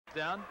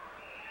down.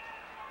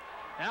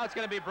 Now it's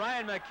going to be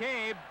Bryan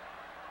McCabe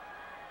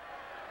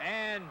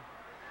and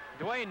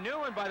Dwayne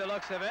Newman by the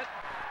looks of it.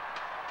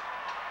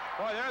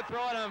 Boy, they're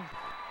throwing him.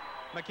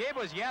 McCabe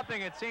was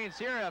yapping at St.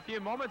 Cyr a few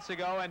moments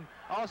ago and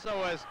also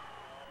was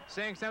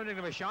saying something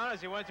to Michon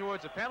as he went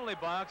towards the penalty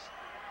box.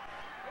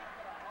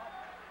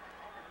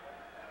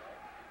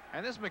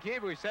 And this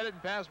McCabe, we said it in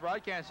past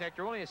broadcast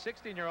sector, only a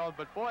 16-year-old,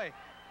 but boy,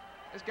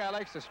 this guy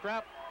likes to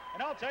scrap.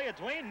 And I'll tell you,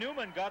 Dwayne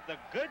Newman got the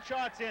good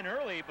shots in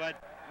early, but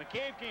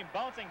McCabe came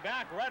bouncing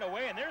back right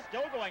away, and they're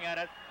still going at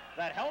it.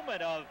 That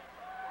helmet of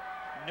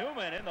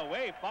Newman in the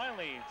way,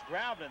 finally it's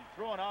grabbed and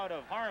thrown out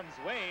of harm's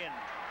way, and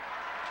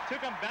took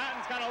them back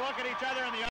and kind of look at each other in the